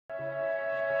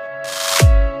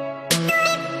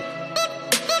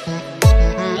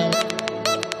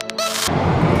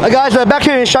Hi guys, we're back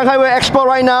here in Shanghai Vape Expo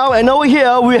right now, and over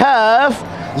here we have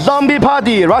Zombie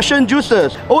Party, Russian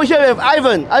juices. Over here we have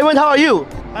Ivan. Ivan, how are you?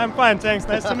 I'm fine, thanks.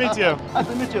 Nice to meet you. Nice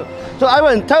to meet you. So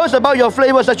Ivan, tell us about your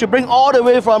flavors that you bring all the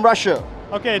way from Russia.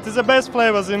 Okay, it is the best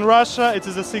flavors in Russia. It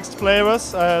is the 6 flavors,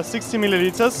 60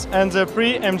 milliliters, and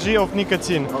 3 mg of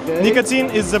nicotine. Okay.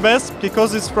 Nicotine is the best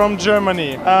because it's from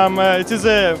Germany. It is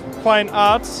a fine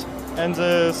art and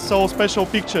so special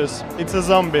pictures. It's a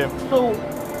zombie. So,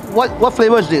 what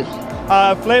flavor is this?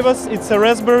 Flavors, it's a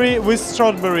raspberry with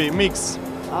strawberry mix.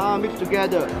 Mixed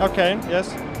together. Okay,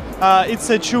 yes. It's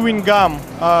a chewing gum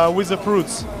with the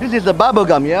fruits. This is the bubble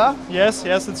gum, yeah? Yes,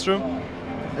 it's true.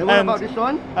 And what about this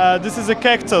one? This is a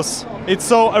cactus. It's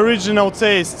so original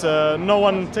taste. No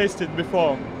one tasted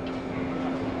before.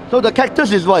 So the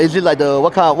cactus is what? Is it like the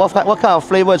what kind of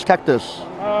flavor is cactus?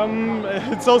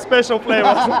 It's so special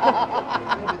flavors.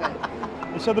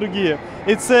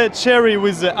 It's a cherry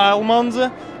with almonds.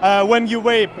 When you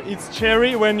vape, it's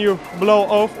cherry. When you blow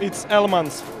off, it's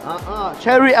almonds.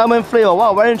 Cherry almond flavor.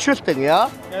 Wow, very interesting,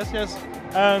 yeah? Yes.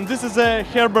 And this is a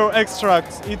herbal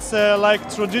extract. It's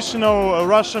like traditional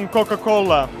Russian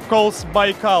Coca-Cola, called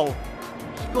Baikal.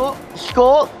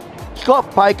 Skol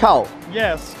Baikal.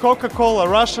 Yes, Coca-Cola,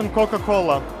 Russian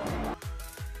Coca-Cola.